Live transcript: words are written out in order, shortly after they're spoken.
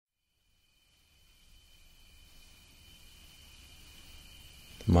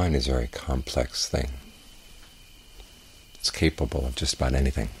Mind is a very complex thing. It's capable of just about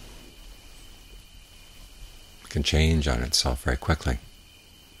anything. It can change on itself very quickly.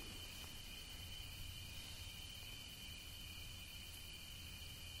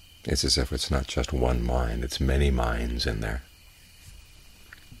 It's as if it's not just one mind, it's many minds in there.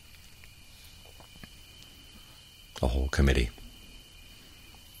 A whole committee,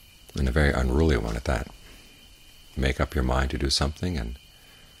 and a very unruly one at that. Make up your mind to do something, and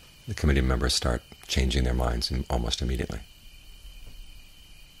the committee members start changing their minds almost immediately.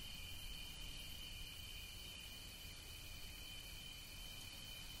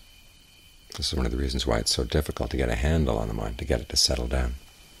 This is one of the reasons why it's so difficult to get a handle on the mind, to get it to settle down.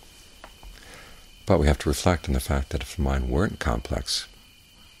 But we have to reflect on the fact that if the mind weren't complex,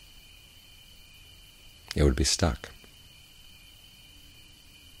 it would be stuck.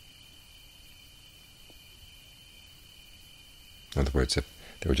 In other words, if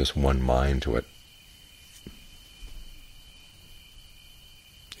there were just one mind to it,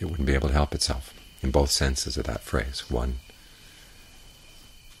 it wouldn't be able to help itself, in both senses of that phrase. One,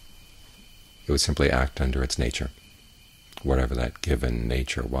 it would simply act under its nature, whatever that given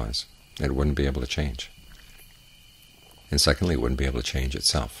nature was. It wouldn't be able to change. And secondly, it wouldn't be able to change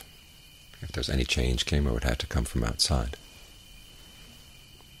itself. If there's any change came, it would have to come from outside.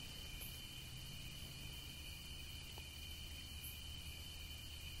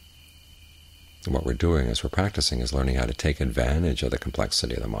 And what we're doing as we're practicing is learning how to take advantage of the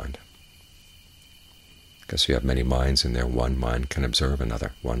complexity of the mind. Because you have many minds in there, one mind can observe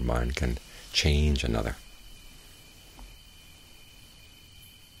another, one mind can change another.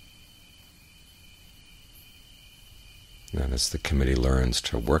 And as the committee learns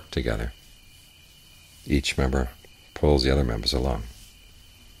to work together, each member pulls the other members along.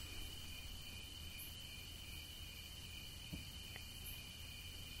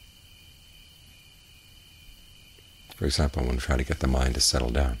 For example, when we try to get the mind to settle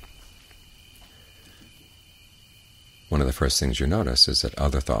down, one of the first things you notice is that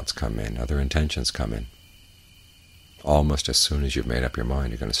other thoughts come in, other intentions come in. Almost as soon as you've made up your mind,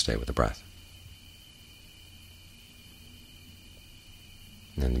 you're going to stay with the breath.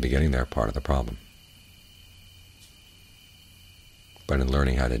 And in the beginning, they're part of the problem. But in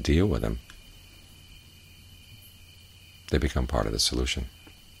learning how to deal with them, they become part of the solution.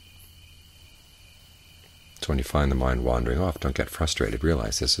 So when you find the mind wandering off, don't get frustrated.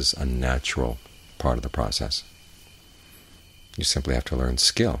 Realize this is a natural part of the process. You simply have to learn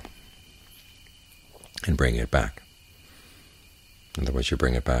skill in bringing it back. In other words, you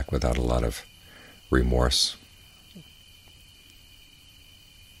bring it back without a lot of remorse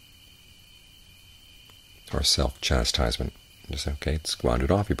or self-chastisement. You just say, okay, it's wandered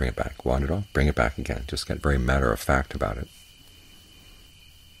off, you bring it back. Wandered off, bring it back again. Just get very matter-of-fact about it.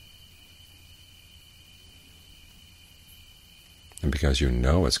 And because you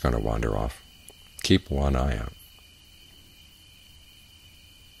know it's going to wander off, keep one eye out.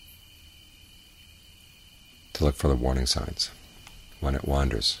 To look for the warning signs. When it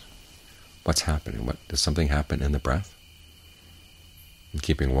wanders, what's happening? Does something happen in the breath? And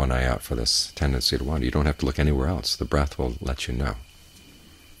keeping one eye out for this tendency to wander. You don't have to look anywhere else. The breath will let you know.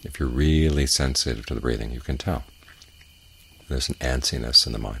 If you're really sensitive to the breathing, you can tell. There's an antsiness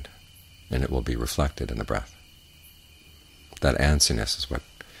in the mind, and it will be reflected in the breath. That antsiness is what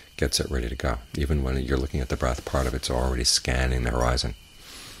gets it ready to go. Even when you're looking at the breath, part of it's already scanning the horizon,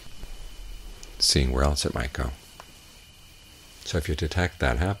 seeing where else it might go. So if you detect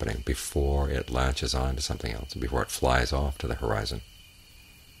that happening before it latches on to something else, before it flies off to the horizon,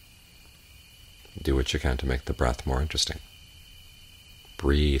 do what you can to make the breath more interesting.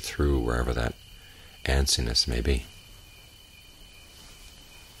 Breathe through wherever that antsiness may be.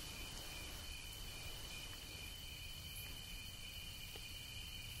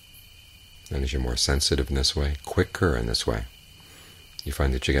 And as you're more sensitive in this way, quicker in this way, you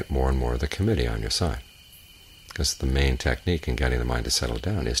find that you get more and more of the committee on your side. Because the main technique in getting the mind to settle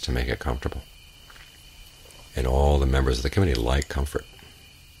down is to make it comfortable. And all the members of the committee like comfort.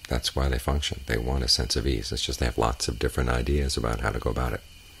 That's why they function. They want a sense of ease. It's just they have lots of different ideas about how to go about it.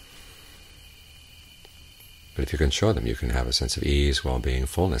 But if you can show them, you can have a sense of ease, well-being,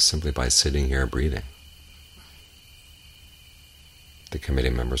 fullness, simply by sitting here breathing. The committee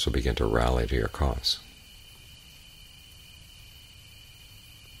members will begin to rally to your cause.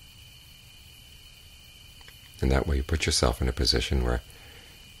 And that way you put yourself in a position where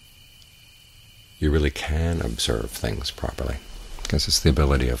you really can observe things properly. Because it's the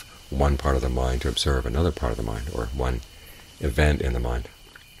ability of one part of the mind to observe another part of the mind, or one event in the mind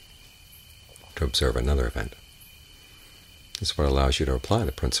to observe another event. This is what allows you to apply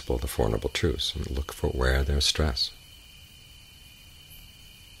the principle of the Four Noble Truths and look for where there's stress.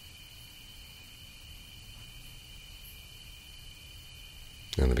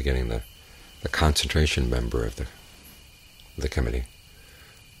 In the beginning, the concentration member of the committee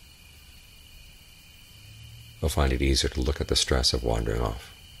will find it easier to look at the stress of wandering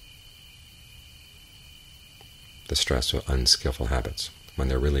off, the stress of unskillful habits, when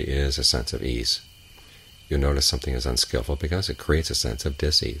there really is a sense of ease. You'll notice something is unskillful because it creates a sense of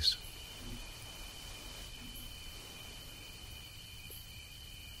dis-ease.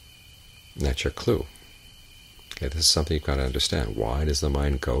 And that's your clue. Okay, this is something you've got to understand. Why does the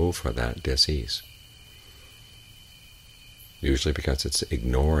mind go for that dis-ease? Usually because it's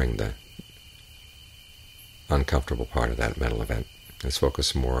ignoring the uncomfortable part of that mental event. It's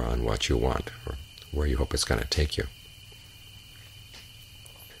focused more on what you want, or where you hope it's going to take you.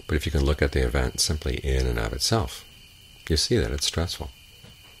 But if you can look at the event simply in and of itself, you see that it's stressful.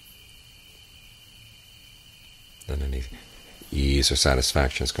 And any ease or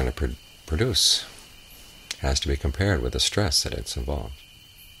satisfaction it's going to produce has to be compared with the stress that it's involved.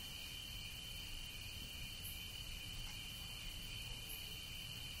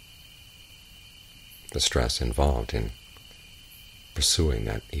 The stress involved in pursuing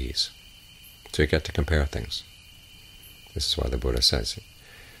that ease. So you get to compare things. This is why the Buddha says,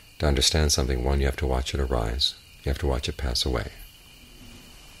 to understand something, one, you have to watch it arise, you have to watch it pass away.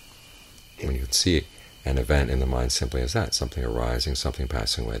 When you see an event in the mind simply as that, something arising, something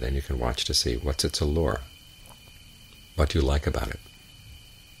passing away, then you can watch to see what's its allure, what do you like about it.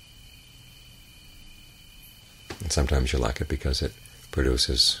 And sometimes you like it because it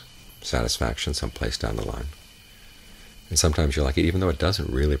produces satisfaction someplace down the line. And sometimes you like it even though it doesn't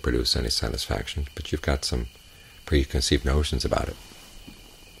really produce any satisfaction, but you've got some preconceived notions about it,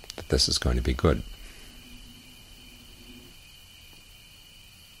 that this is going to be good.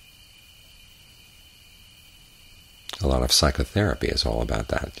 A lot of psychotherapy is all about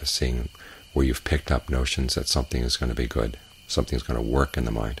that, just seeing where you've picked up notions that something is going to be good, something's going to work in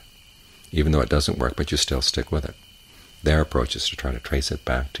the mind, even though it doesn't work, but you still stick with it. Their approach is to try to trace it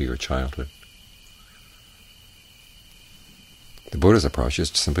back to your childhood. The Buddha's approach is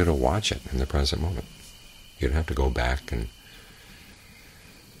simply to watch it in the present moment. You don't have to go back and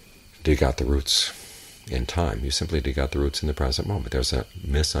dig out the roots in time. You simply dig out the roots in the present moment. There's a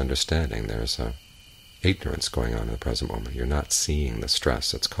misunderstanding. There's a ignorance going on in the present moment. You're not seeing the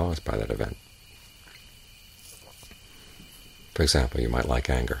stress that's caused by that event. For example, you might like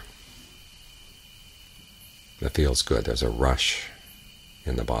anger. It feels good. There's a rush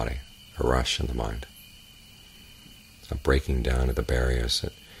in the body, a rush in the mind, a breaking down of the barriers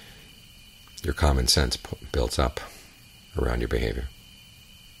that your common sense builds up around your behavior.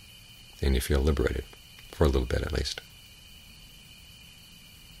 And you feel liberated, for a little bit at least.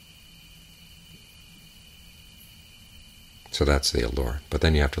 So that's the allure. But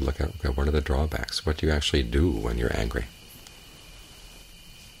then you have to look at, okay, what are the drawbacks? What do you actually do when you're angry,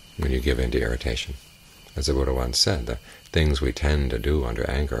 when you give in to irritation? As the Buddha once said, the things we tend to do under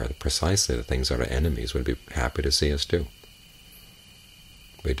anger are precisely the things that our enemies would be happy to see us do.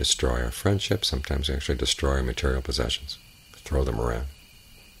 We destroy our friendships, sometimes we actually destroy our material possessions, throw them around.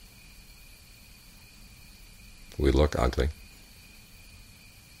 We look ugly.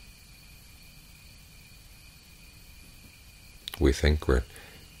 We think we're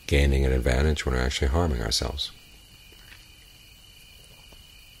gaining an advantage when we're actually harming ourselves.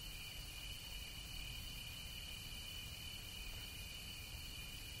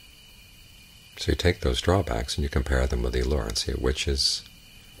 So you take those drawbacks and you compare them with the allure and see which is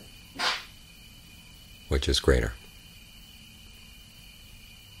greater.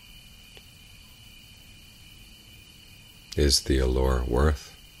 Is the allure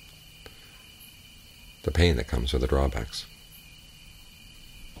worth the pain that comes with the drawbacks?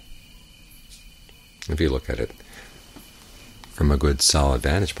 If you look at it from a good, solid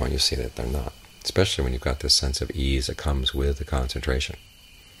vantage point, you see that they're not, especially when you've got this sense of ease that comes with the concentration.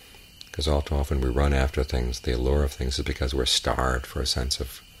 Because all too often we run after things, the allure of things is because we're starved for a sense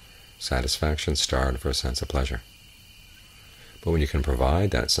of satisfaction, starved for a sense of pleasure. But when you can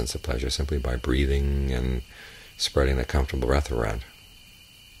provide that sense of pleasure simply by breathing and spreading that comfortable breath around,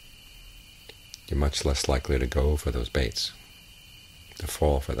 you're much less likely to go for those baits, to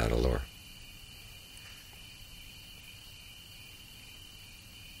fall for that allure.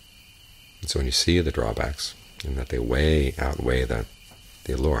 And so when you see the drawbacks, and that they outweigh the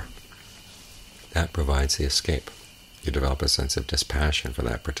allure, that provides the escape. You develop a sense of dispassion for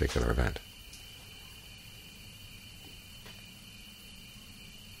that particular event.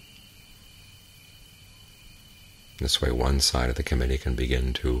 This way one side of the committee can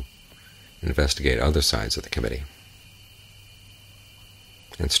begin to investigate other sides of the committee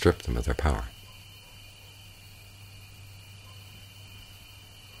and strip them of their power.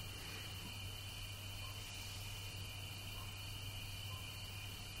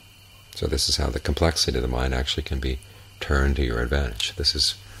 So this is how the complexity of the mind actually can be turned to your advantage. This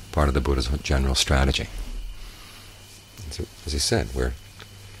is part of the Buddha's general strategy. So, as he said, we're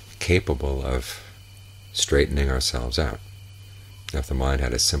capable of straightening ourselves out. Now, if the mind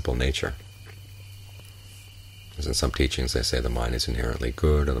had a simple nature, as in some teachings they say the mind is inherently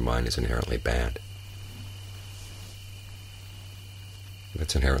good or the mind is inherently bad. If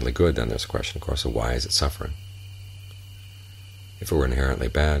it's inherently good, then there's a question, of course, of why is it suffering? If it were inherently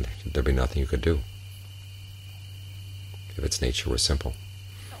bad, there'd be nothing you could do. If its nature were simple.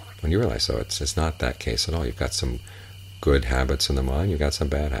 When you realize, so it's not that case at all. You've got some good habits in the mind, you've got some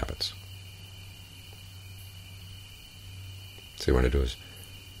bad habits. So what you want to do is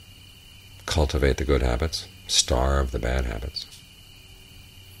cultivate the good habits, starve the bad habits.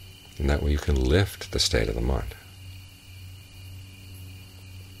 And that way you can lift the state of the mind.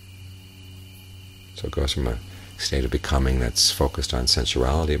 So it goes from a state of becoming that's focused on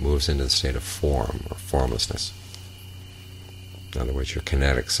sensuality, it moves into the state of form or formlessness. In other words, your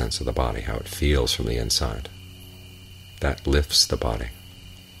kinetic sense of the body, how it feels from the inside. That lifts the body,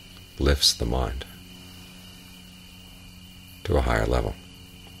 lifts the mind to a higher level.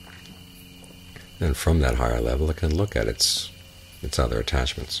 And from that higher level it can look at its other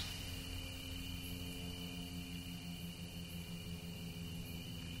attachments.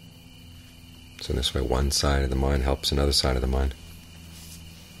 So in this way one side of the mind helps another side of the mind.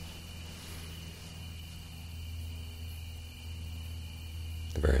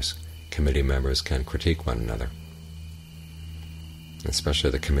 The various committee members can critique one another, especially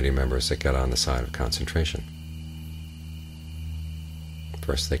the committee members that get on the side of concentration.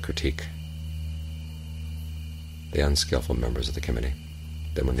 First they critique the unskillful members of the committee.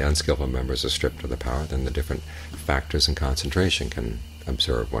 Then when the unskillful members are stripped of the power, then the different factors in concentration can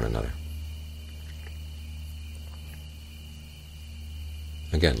observe one another.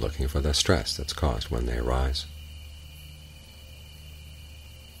 Again, looking for the stress that's caused when they arise.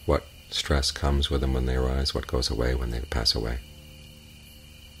 What stress comes with them when they arise? What goes away when they pass away?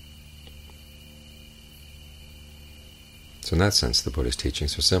 So in that sense, the Buddha's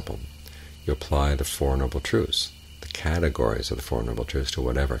teachings are simple. You apply the Four Noble Truths, the categories of the Four Noble Truths, to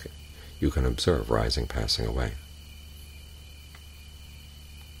whatever you can observe, rising, passing away.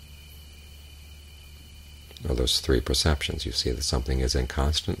 Or those three perceptions. You see that something is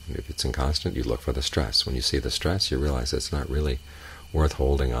inconstant. If it's inconstant, you look for the stress. When you see the stress, you realize it's not really worth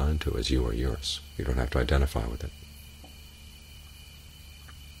holding on to as you or yours. You don't have to identify with it.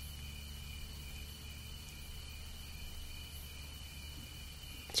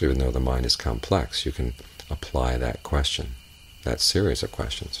 So even though the mind is complex, you can apply that question, that series of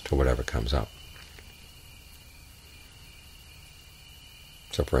questions, to whatever comes up.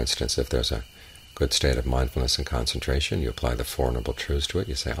 So for instance, if there's a good state of mindfulness and concentration, you apply the Four Noble Truths to it,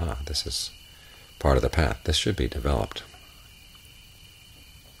 you say, this is part of the path. This should be developed.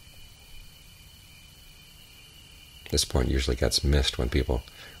 This point usually gets missed when people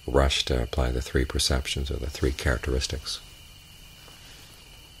rush to apply the three perceptions or the three characteristics.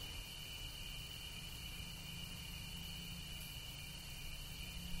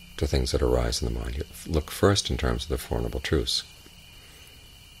 To things that arise in the mind. You look first in terms of the Four Noble Truths.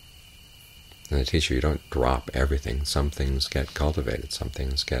 And the teacher, you don't drop everything. Some things get cultivated, some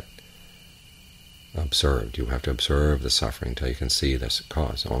things get observed. You have to observe the suffering until you can see the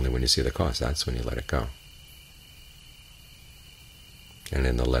cause. Only when you see the cause, that's when you let it go. And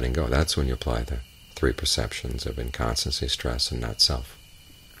in the letting go, that's when you apply the three perceptions of inconstancy, stress, and not self.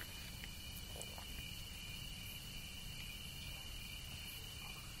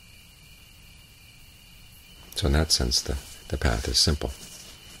 So in that sense, the path is simple.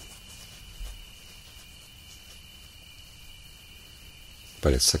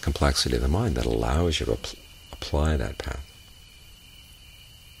 But it's the complexity of the mind that allows you to apply that path,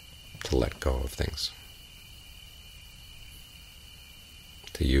 to let go of things,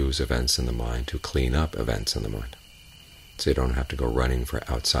 to use events in the mind, to clean up events in the mind, so you don't have to go running for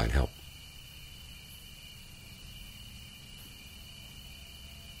outside help.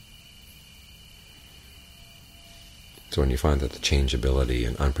 So when you find that the changeability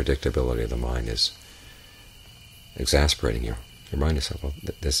and unpredictability of the mind is exasperating you, remind yourself, well,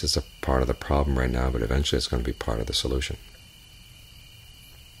 this is a part of the problem right now, but eventually it's going to be part of the solution.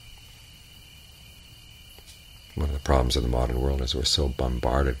 One of the problems of the modern world is we're so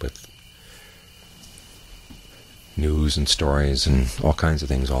bombarded with news and stories and all kinds of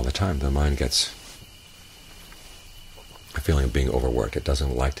things all the time, the mind gets a feeling of being overworked. It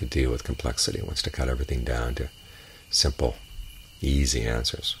doesn't like to deal with complexity. It wants to cut everything down to simple, easy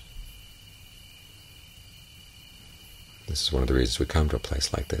answers. This is one of the reasons we come to a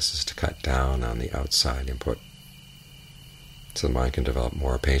place like this, is to cut down on the outside input, so the mind can develop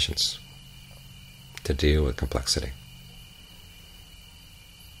more patience to deal with complexity.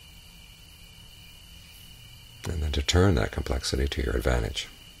 And then to turn that complexity to your advantage.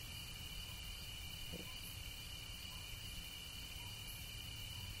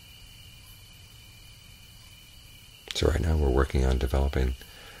 So right now we're working on developing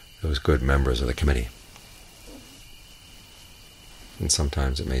those good members of the committee. And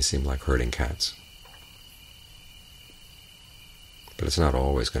sometimes it may seem like herding cats. But it's not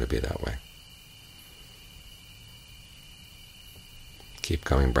always going to be that way. Keep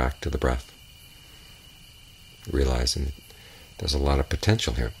coming back to the breath, realizing there's a lot of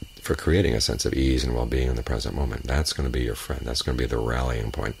potential here for creating a sense of ease and well-being in the present moment. That's going to be your friend. That's going to be the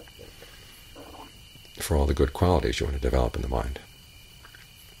rallying point for all the good qualities you want to develop in the mind.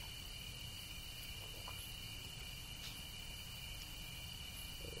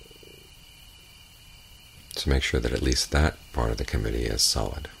 So make sure that at least that part of the committee is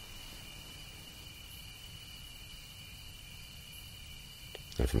solid.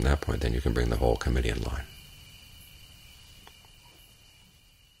 And from that point, then you can bring the whole committee in line.